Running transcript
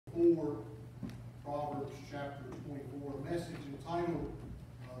for Proverbs chapter 24, a message entitled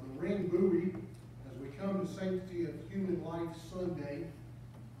The Ring Buoy. As we come to Sanctity of Human Life Sunday,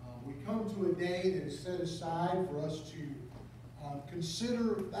 we come to a day that is set aside for us to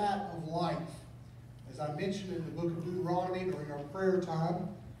consider that of life. As I mentioned in the book of Deuteronomy during our prayer time,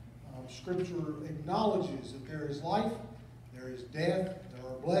 Scripture acknowledges that there is life, there is death,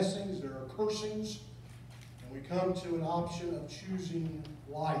 there are blessings, there are cursings, and we come to an option of choosing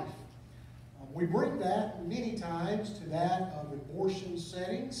life. We bring that many times to that of abortion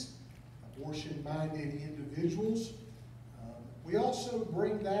settings, abortion-minded individuals. We also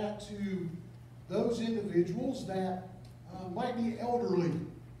bring that to those individuals that might be elderly.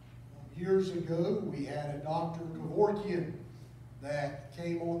 Years ago, we had a Dr. Kevorkian that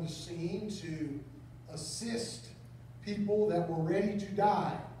came on the scene to assist people that were ready to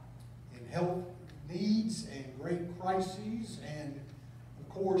die in health needs and great crises. And of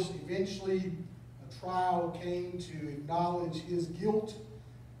course, eventually a trial came to acknowledge his guilt.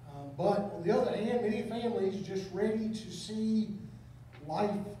 But on the other hand, many families just ready to see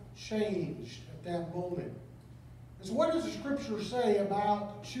life changed at that moment. And so what does the Scripture say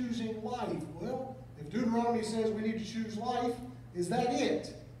about choosing life? Well, if Deuteronomy says we need to choose life, is that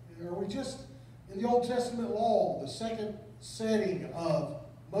it? Are we just in the Old Testament law, the second setting of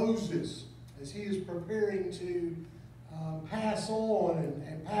Moses as he is preparing to pass on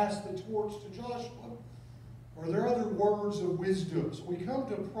and pass the torch to Joshua? Or are there other words of wisdom? So we come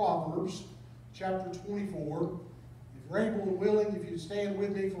to Proverbs chapter 24. If you're able and willing, if you stand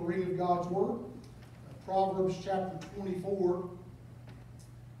with me for reading of God's Word. Proverbs chapter 24. We'll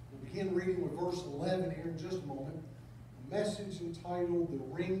begin reading with verse 11 here in just a moment. A message entitled The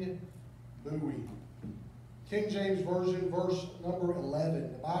Ring Buoy. King James Version, verse number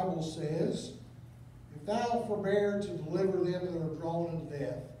 11. The Bible says, "If thou forbear to deliver them that are drawn unto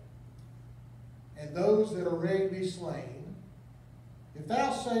death, and those that are ready to be slain, if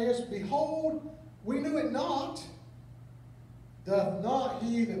thou sayest, Behold, we knew it not, doth not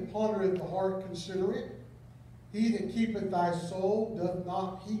he that pondereth the heart consider it? He that keepeth thy soul, doth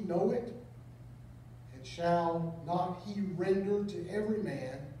not he know it? And shall not he render to every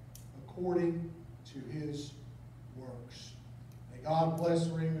man according to his works?" May God bless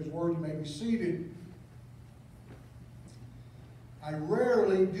the reading of His Word. You may be seated. I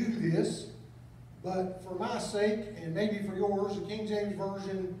rarely do this, but for my sake, and maybe for yours, the King James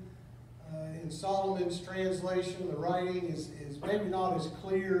Version in Solomon's translation, the writing is maybe not as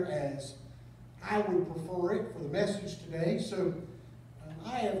clear as I would prefer it for the message today. So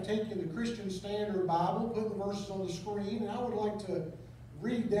I have taken the Christian Standard Bible, put the verses on the screen, and I would like to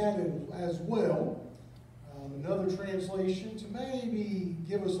read that as well. Another translation to maybe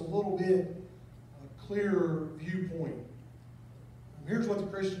give us a little bit clearer viewpoint. Here's what the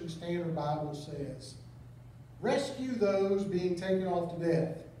Christian Standard Bible says. "Rescue those being taken off to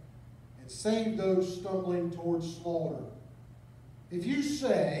death, and save those stumbling towards slaughter. If you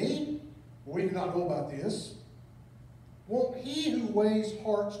say, well, we do not know about this, won't he who weighs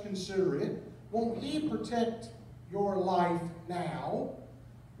hearts consider it? Won't he protect your life now?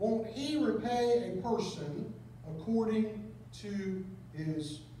 Won't he repay a person according to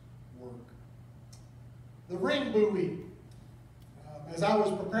his work?" The ring buoy. As I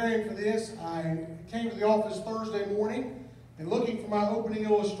was preparing for this, I came to the office Thursday morning, and looking for my opening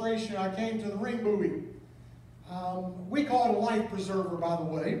illustration, I came to the ring buoy. We call it a life preserver, by the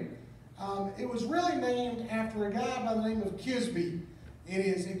way. It was really named after a guy by the name of Kisby. It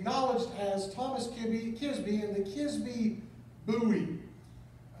is acknowledged as Thomas Kisby and the Kisby buoy.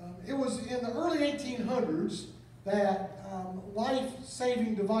 It was in the early 1800s that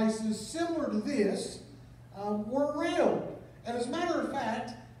life-saving devices similar to this were around. And as a matter of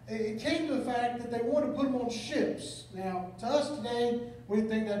fact, it came to the fact that they wanted to put them on ships. Now, to us today, we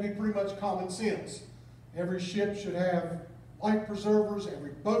think that'd be pretty much common sense. Every ship should have life preservers.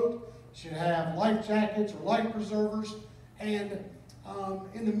 Every boat should have life jackets or life preservers. And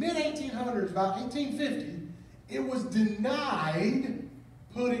in the mid-1800s, about 1850, it was denied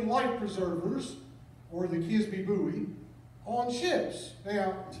putting life preservers, or the Kisby buoy, on ships.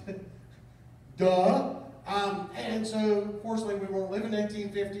 Now, duh. And so, fortunately, we weren't living in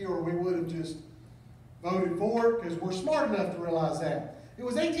 1850, or we would have just voted for it, because we're smart enough to realize that. It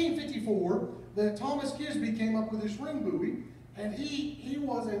was 1854 that Thomas Kisby came up with this ring buoy, and he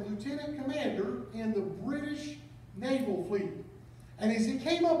was a lieutenant commander in the British naval fleet. And as he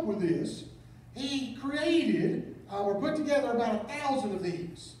came up with this, he created or put together about 1,000 of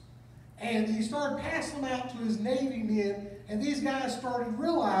these. And he started passing them out to his Navy men, and these guys started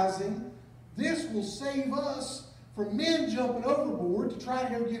realizing this will save us from men jumping overboard to try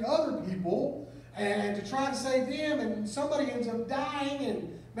to go get other people and to try to save them, and somebody ends up dying,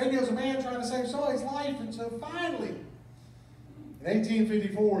 and maybe it was a man trying to save somebody's life. And so finally, in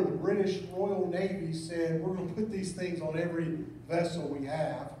 1854, the British Royal Navy said, we're going to put these things on every vessel we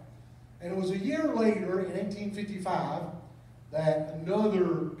have. And it was a year later, in 1855, that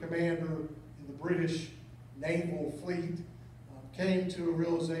another commander in the British naval fleet came to a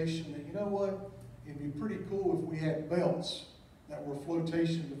realization that, you know what, it'd be pretty cool if we had belts that were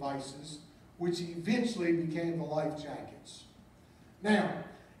flotation devices, which eventually became the life jackets. Now,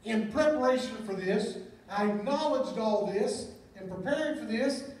 in preparation for this, I acknowledged all this. In preparing for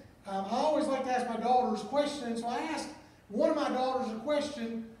this, I always like to ask my daughters questions. So I asked one of my daughters a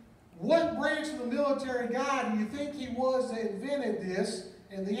question: what branch of the military guy do you think he was that invented this?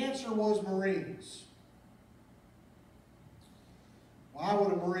 And the answer was Marines. Why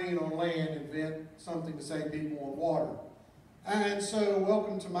would a Marine on land invent something to save people on water? And so,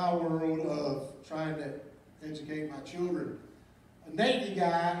 welcome to my world of trying to educate my children. A Navy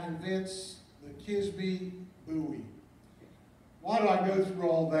guy invents the Kisby buoy. Why do I go through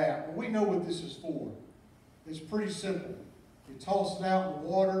all that? Well, we know what this is for. It's pretty simple. You toss it out in the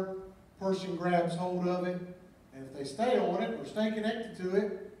water, person grabs hold of it, and if they stay on it or stay connected to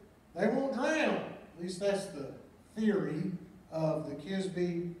it, they won't drown. At least that's the theory of the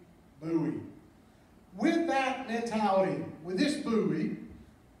Kisby buoy. With that mentality, with this buoy,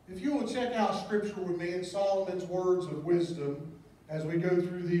 if you will check out Scripture with me in Solomon's words of wisdom as we go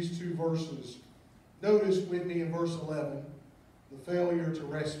through these two verses, notice with me in verse 11, the failure to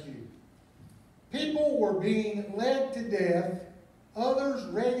rescue. People were being led to death, others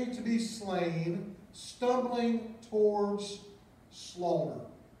ready to be slain, stumbling towards slaughter.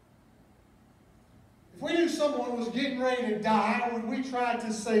 If we knew someone was getting ready to die, would we try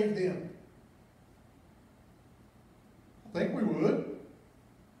to save them? I think we would.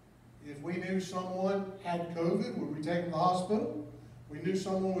 If we knew someone had COVID, would we take them to the hospital? If we knew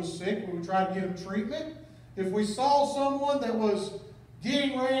someone was sick, would we try to get them treatment? If we saw someone that was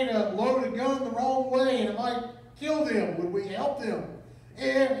getting ready to load a gun the wrong way and it might kill them, would we help them?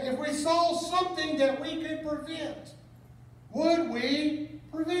 If we saw something that we could prevent, would we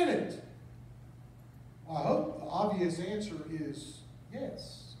prevent it? Well, I hope the obvious answer is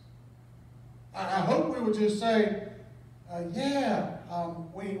yes. I hope we would just say,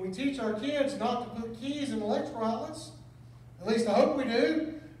 we teach our kids not to put keys in electrical outlets. At least I hope we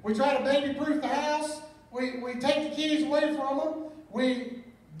do. We try to baby-proof the house. We take the keys away from them. We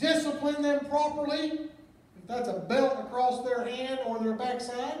discipline them properly. If that's a belt across their hand or their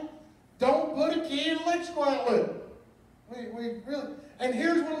backside, don't put a key in an electrical outlet. We really. And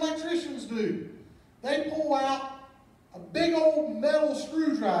here's what electricians do. They pull out a big old metal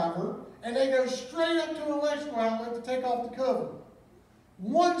screwdriver and they go straight up to an electrical outlet to take off the cover.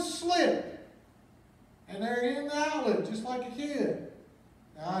 One slip, and they're in the outlet just like a kid.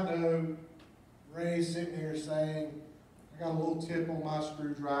 Now I know Ray's sitting here saying, I got a little tip on my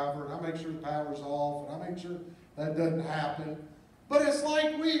screwdriver, and I make sure the power's off, and I make sure that doesn't happen. But it's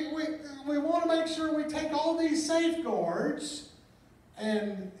like we want to make sure we take all these safeguards,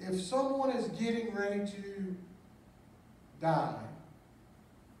 and if someone is getting ready to die,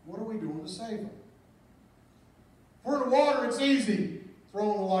 what are we doing to save them? If we're in the water, it's easy.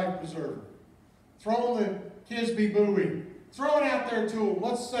 Throw in the life preserver. Throw in the Kisby buoy. Throw it out there to them.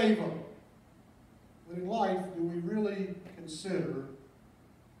 Let's save them. But in life, do we really consider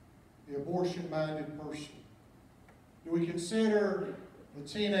the abortion-minded person? Do we consider the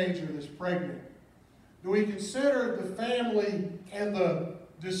teenager that's pregnant? Do we consider the family and the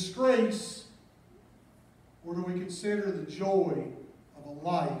disgrace? Or do we consider the joy of a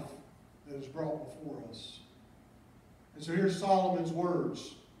life that is brought before us? And so here's Solomon's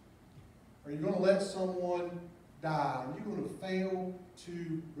words. Are you going to let someone die? Are you going to fail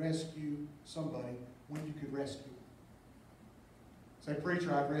to rescue somebody when you could rescue them? Say,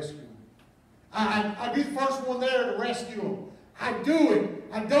 preacher, I'd rescue them. I'd be the first one there to rescue them. I'd do it.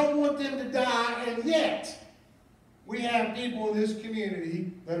 I don't want them to die, and yet we have people in this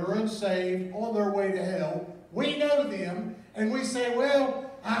community that are unsaved, on their way to hell. We know them, and we say,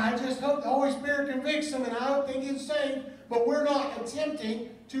 well, I just hope the Holy Spirit convicts them, and I hope they get saved, but we're not attempting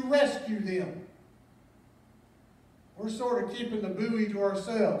to rescue them. We're sort of keeping the buoy to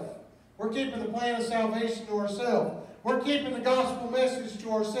ourselves. We're keeping the plan of salvation to ourselves. We're keeping the gospel message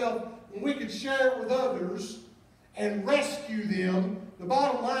to ourselves when we could share it with others and rescue them. The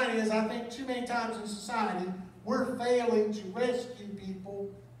bottom line is, I think too many times in society, we're failing to rescue people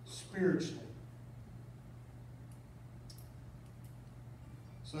spiritually.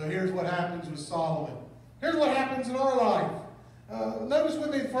 So here's what happens with Solomon. Here's what happens in our life. Notice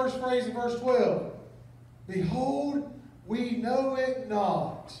with me the first phrase in verse 12. Behold, we know it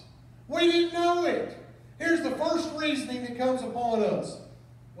not. We didn't know it. Here's the first reasoning that comes upon us.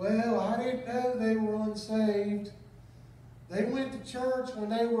 Well, I didn't know they were unsaved. They went to church when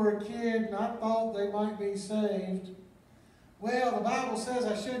they were a kid, and I thought they might be saved. Well, the Bible says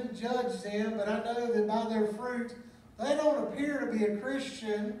I shouldn't judge them, but I know that by their fruit, they don't appear to be a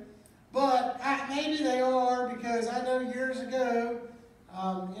Christian. But maybe they are, because I know years ago,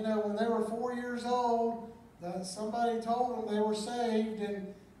 when they were 4 years old, somebody told them they were saved,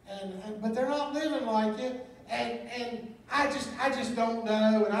 but they're not living like it. And I just don't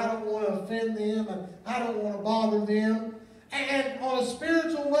know, and I don't want to offend them, and I don't want to bother them. And on a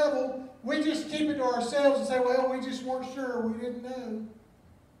spiritual level, we just keep it to ourselves and say, well, we just weren't sure, we didn't know.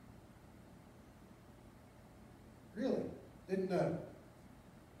 Really, didn't know.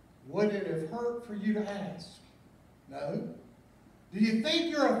 Would it have hurt for you to ask? No. Do you think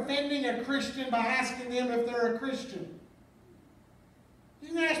you're offending a Christian by asking them if they're a Christian? You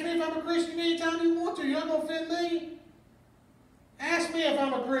can ask me if I'm a Christian anytime you want to. You're not going to offend me. Ask me if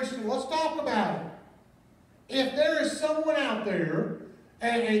I'm a Christian. Let's talk about it. If there is someone out there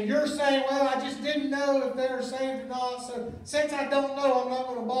and you're saying, well, I just didn't know if they were saved or not, so since I don't know, I'm not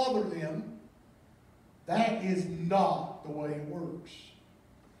going to bother them, that is not the way it works.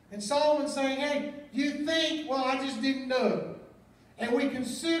 And Solomon's saying, hey, you think, well, I just didn't know. And we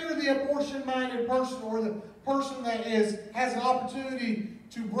consider the abortion-minded person, or the person that has an opportunity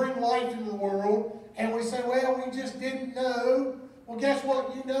to bring life into the world, and we say, well, we just didn't know. Well, guess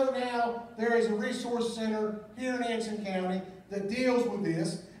what? You know now there is a resource center here in Anson County that deals with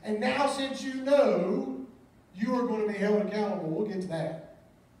this. And now since you know, you are going to be held accountable. We'll get to that.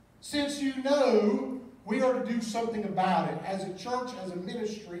 Since you know, we are to do something about it. As a church, as a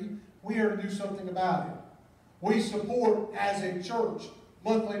ministry, we are to do something about it. We support, as a church,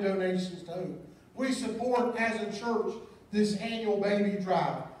 monthly donations to Hope. We support, as a church, this annual baby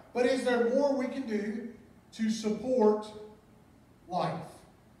drive. But is there more we can do to support life?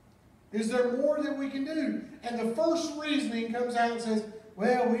 Is there more that we can do? And the first reasoning comes out and says,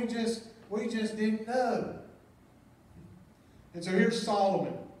 well, we just didn't know. And so here's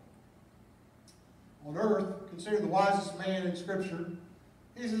Solomon. On earth, considered the wisest man in Scripture.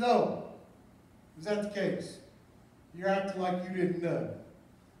 He says, oh, is that the case? You're acting like you didn't know.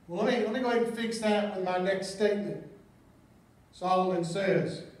 Well, let me go ahead and fix that with my next statement. Solomon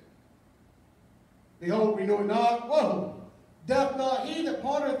says, behold, we know it not. Whoa! Doth not he that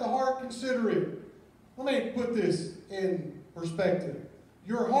pondereth the heart consider it? Let me put this in perspective.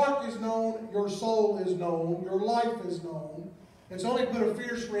 Your heart is known, your soul is known, your life is known. And so let me put a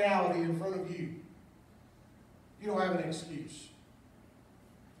fierce reality in front of you. You don't have an excuse.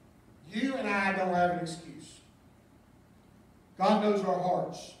 You and I don't have an excuse. God knows our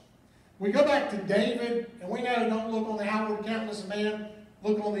hearts. We go back to David, and we know don't look on the outward countenance of man,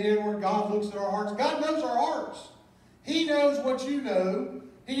 look on the inward. God looks at our hearts. God knows our hearts. He knows what you know.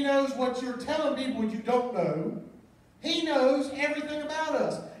 He knows what you're telling people you don't know. He knows everything about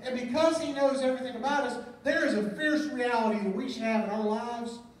us. And because He knows everything about us, there is a fierce reality that we should have in our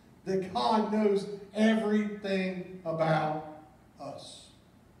lives, that God knows everything about us.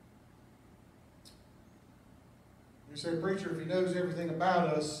 You say, preacher, if He knows everything about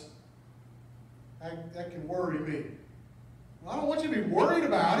us, that can worry me. Well, I don't want you to be worried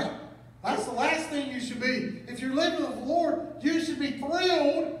about it. That's the last thing you should be. If you're living with the Lord, you should be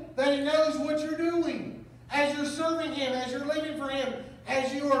thrilled that He knows what you're doing. As you're serving Him, as you're living for Him,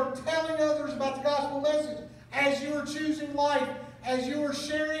 as you are telling others about the gospel message, as you are choosing life, as you are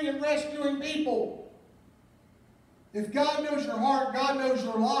sharing and rescuing people. If God knows your heart, God knows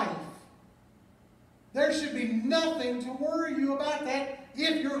your life. There should be nothing to worry you about that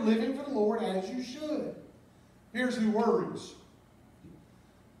if you're living for the Lord as you should. Here's who worries.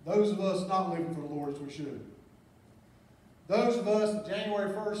 Those of us not living for the Lord as we should. Those of us that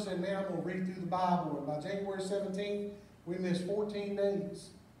January 1st said, man, I'm going to read through the Bible. And by January 17th, we missed 14 days.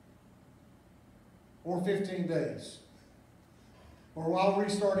 Or 15 days. Or I'll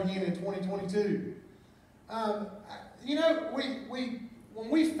restart again in 2022. When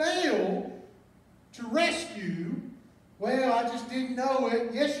we fail to rescue, well, I just didn't know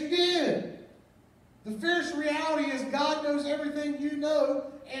it. Yes, you did. The fierce reality is God knows everything you know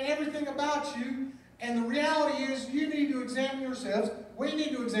and everything about you. And the reality is you need to examine yourselves. We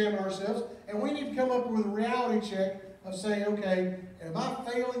need to examine ourselves. And we need to come up with a reality check of saying, okay, am I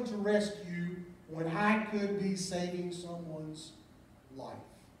failing to rescue when I could be saving someone's life?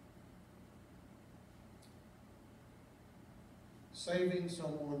 Saving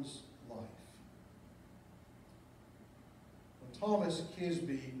someone's life. Thomas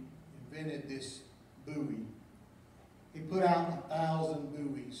Kisby invented this buoy, he put out 1,000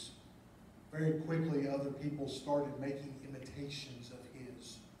 buoys. Very quickly, other people started making imitations of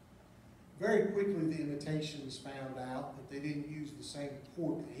his. Very quickly, the imitations found out that they didn't use the same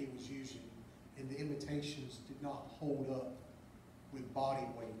cork that he was using, and the imitations did not hold up with body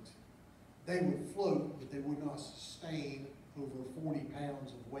weight. They would float, but they would not sustain over 40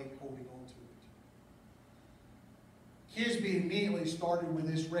 pounds of weight holding onto it. Kisby immediately started with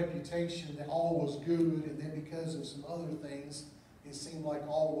this reputation that all was good, and then because of some other things, it seemed like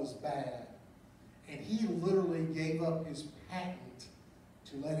all was bad. And he literally gave up his patent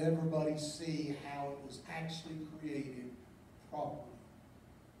to let everybody see how it was actually created properly.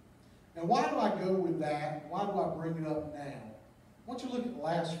 Now, why do I go with that? Why do I bring it up now? I want you to look at the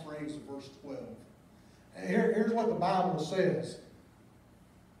last phrase of verse 12. Here's what the Bible says.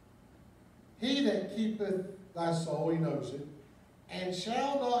 He that keepeth thy soul, he knows it, and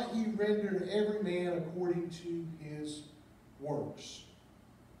shall not he render to every man according to his works.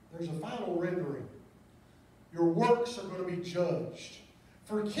 There's a final rendering. Your works are going to be judged.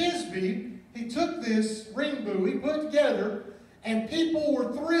 For Kisby, he took this ring buoy, put it together, and people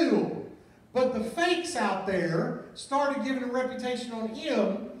were thrilled. But the fakes out there started giving a reputation on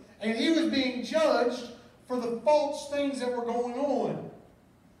him, and he was being judged for the false things that were going on.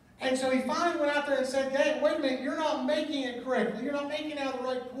 And so he finally went out there and said, hey, wait a minute, you're not making it correctly. You're not making out the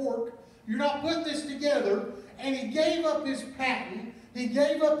right cork. You're not putting this together. And he gave up his patent. He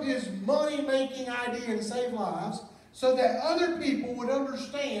gave up his money-making idea to save lives so that other people would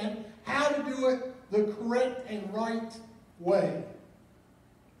understand how to do it the correct and right way.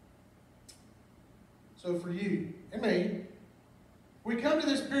 So for you and me, we come to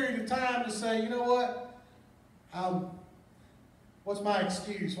this period of time to say, you know what? What's my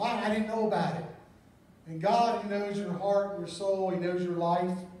excuse? Why? I didn't know about it. And God, He knows your heart and your soul. He knows your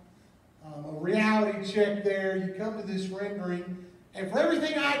life. A reality check there. You come to this rendering, and for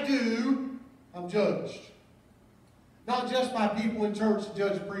everything I do, I'm judged. Not just by people in church to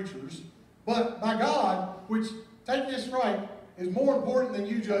judge preachers, but by God, which, take this right, is more important than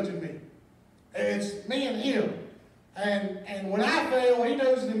you judging me. It's me and Him. And when I fail, He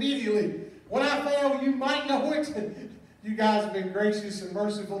knows it immediately. When I fail, you might know it. You guys have been gracious and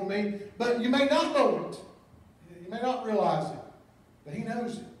merciful to me, but you may not know it. You may not realize it, but He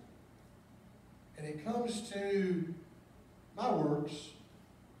knows it. And it comes to my works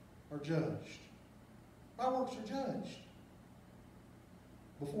are judged. My works are judged.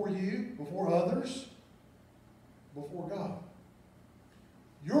 Before you, before others, before God.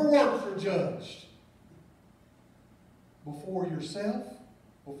 Your works are judged. Before yourself,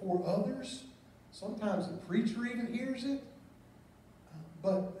 before others. Sometimes the preacher even hears it.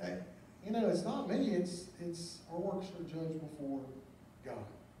 But, it's not me. It's our works are judged before God.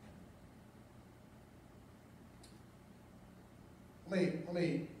 Let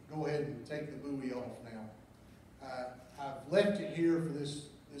me go ahead and take the buoy off now. I've left it here for this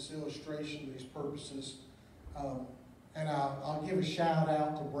illustration, these purposes. And I'll give a shout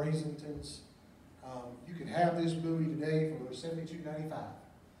out to Brazenton's. You can have this buoy today for $72.95.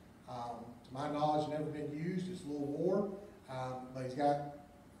 To my knowledge, never been used. It's a little more, but he's got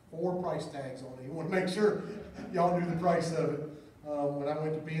 4 price tags on it. You want to make sure y'all knew the price of it. When I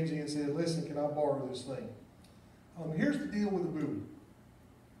went to Benji and said, listen, can I borrow this thing? Here's the deal with the buoy.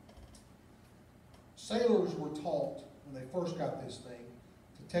 Sailors were taught, when they first got this thing,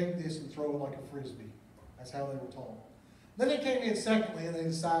 to take this and throw it like a frisbee. That's how they were taught. Then they came in secondly and they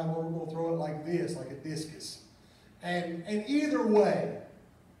decided, well, we're going to throw it like this, like a discus. And either way,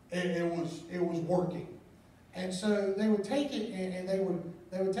 it was working. And so they would take it and they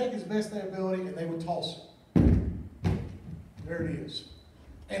would take it as best their ability and they would toss it. There it is.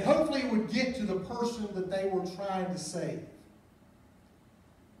 And hopefully it would get to the person that they were trying to save.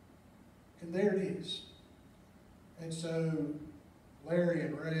 And there it is. And so Larry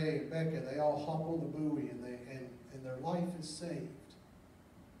and Ray and Becca, they all hop on the buoy and their life is saved.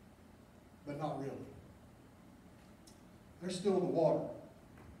 But not really. They're still in the water.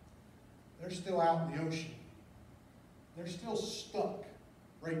 They're still out in the ocean. They're still stuck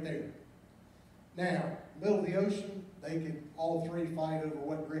right there. Now, middle of the ocean, they could all 3 fight over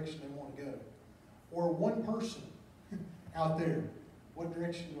what direction they want to go. Or one person out there, what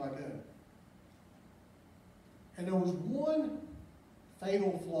direction do I go? And there was one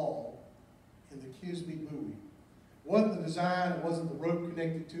fatal flaw in the Kisby buoy. It wasn't the design, it wasn't the rope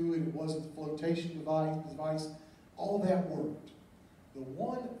connected to it, it wasn't the flotation device. All that worked. The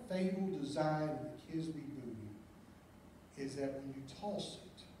one fatal design of the Kisby buoy is that when you toss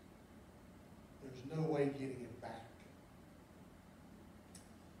it, there's no way getting it back.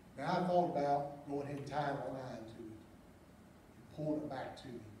 Now, I thought about going ahead and tying a line to it and pulling it back to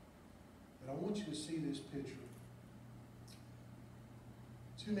me. But I want you to see this picture.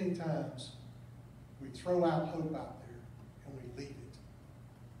 Too many times we throw out hope out there and we leave it.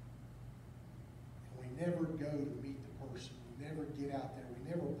 And we never go to meet the person. We never get out there. We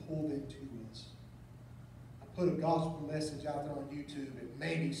never pull them to us. I put a gospel message out there on YouTube and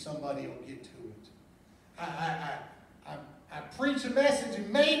maybe somebody will get to it. I preach a message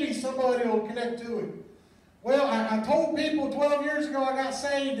and maybe somebody will connect to it. Well, I told people 12 years ago I got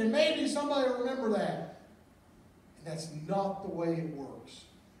saved and maybe somebody will remember that. And that's not the way it works.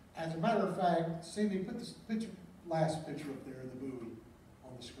 As a matter of fact, Cindy, put this picture, last picture up there of the buoy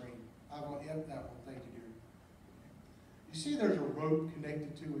on the screen. Yep, that one. Thank you, dear. You see there's a rope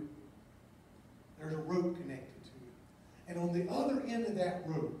connected to it? There's a rope connected to it. And on the other end of that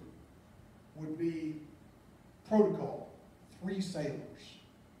rope would be protocol. 3 sailors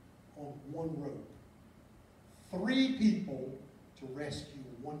on one rope. 3 people to rescue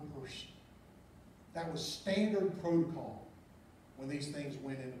 1 person. That was standard protocol when these things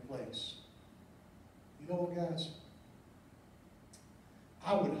went into place. You know what, guys?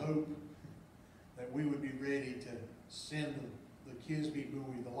 I would hope that we would be ready to send the Kisby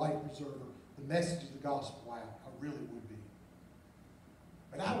buoy, the life preserver, the message of the gospel out. I really would be.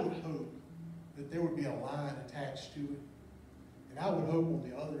 But I would hope that there would be a line attached to it. And I would hope on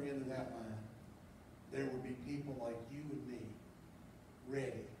the other end of that line, there would be people like you and me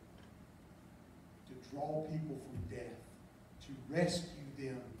ready to draw people from death, to rescue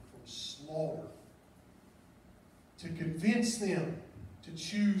them from slaughter, to convince them to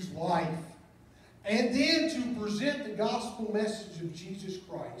choose life, and then to present the gospel message of Jesus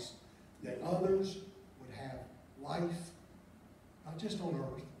Christ that others would have life, not just on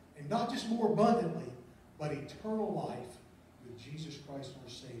earth, and not just more abundantly, but eternal life with Jesus Christ our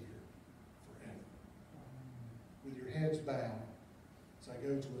Savior forever. With your heads bowed as I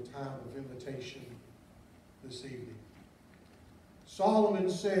go to a time of invitation this evening. Solomon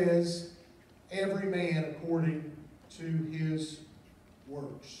says, every man according to his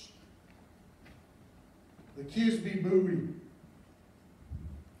works. The Kisby buoy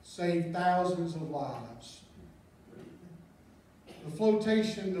saved thousands of lives. The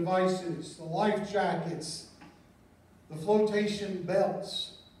flotation devices, the life jackets, the flotation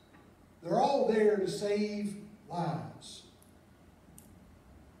belts, they're all there to save lives.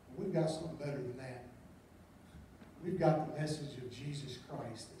 But we've got something better than that. We've got the message of Jesus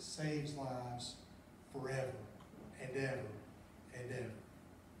Christ that saves lives forever and ever and ever.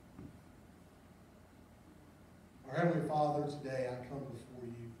 Our Heavenly Father, today I come before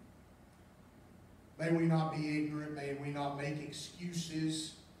you. May we not be ignorant. May we not make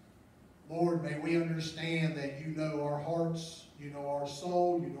excuses. Lord, may we understand that you know our hearts, you know our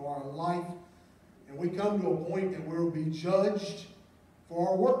soul, you know our life. And we come to a point that we'll be judged for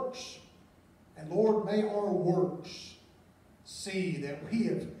our works. And Lord, may our works see that we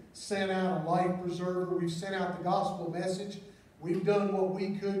have sent out a life preserver. We've sent out the gospel message. We've done what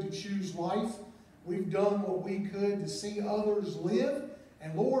we could to choose life. We've done what we could to see others live.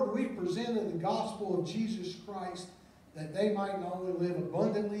 And Lord, we've presented the gospel of Jesus Christ that they might not only live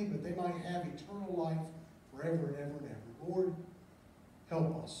abundantly, but they might have eternal life forever and ever and ever. Lord,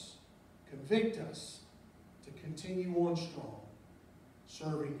 help us. Convict us to continue on strong,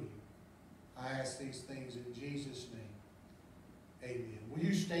 serving you. I ask these things in Jesus' name. Amen. Will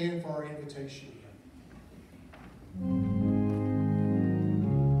you stand for our invitation?